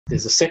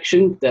there's a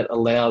section that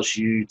allows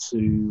you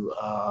to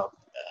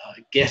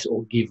get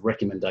or give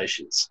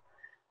recommendations.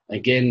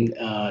 Again,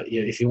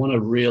 if you want a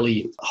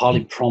really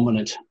highly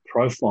prominent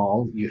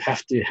profile, you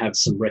have to have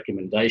some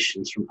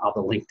recommendations from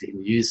other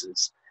LinkedIn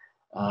users.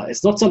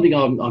 It's not something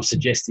I'm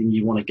suggesting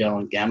you want to go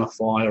and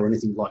gamify or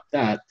anything like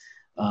that.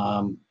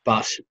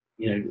 But,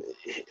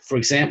 for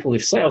example,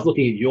 if say I was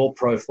looking at your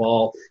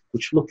profile,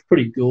 which looked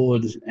pretty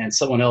good, and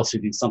someone else who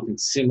did something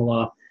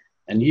similar,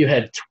 and you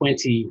had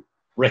 20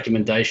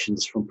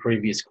 recommendations from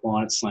previous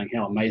clients saying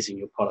how amazing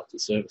your product and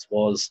service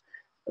was,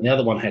 and the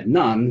other one had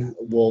none,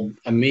 well,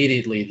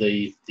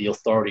 immediately the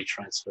authority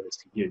transfers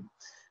to you.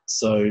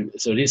 So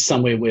it is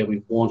somewhere where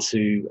we want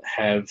to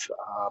have.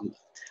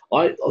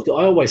 I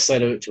always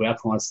say to our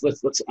clients,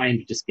 let's aim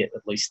to just get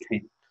at least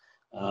 10.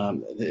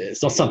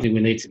 It's not something we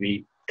need to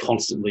be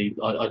constantly.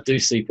 I do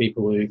see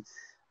people who,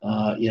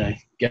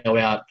 go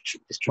out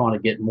just trying to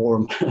get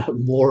more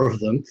more of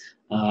them.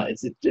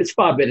 It's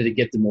far better to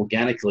get them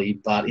organically,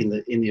 but in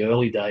the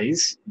early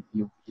days,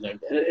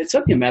 it's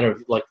only a matter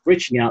of like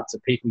reaching out to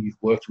people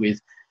you've worked with.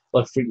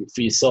 Like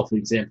for yourself, for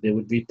example, there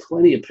would be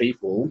plenty of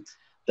people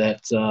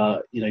that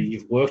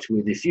you've worked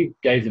with. If you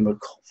gave them a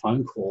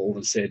phone call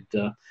and said,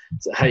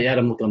 "Hey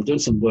Adam, look, I'm doing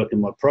some work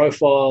on my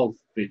profile.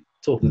 We're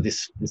talking to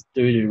this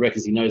dude who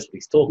reckons he knows what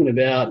he's talking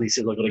about, and he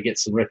said I've got to get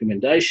some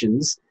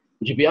recommendations.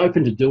 Would you be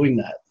open to doing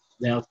that?"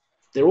 Now,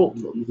 they're all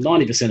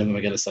 90% of them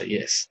are going to say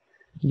yes.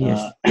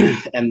 Yes.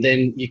 And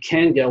then you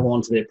can go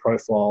onto their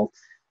profile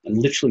and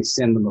literally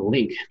send them a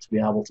link to be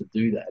able to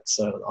do that.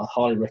 So I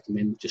highly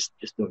recommend just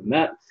doing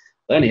that.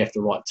 They only have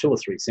to write 2 or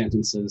 3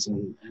 sentences,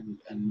 and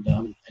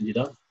you're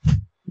done.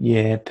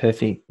 Yeah,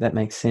 perfect. That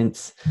makes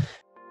sense.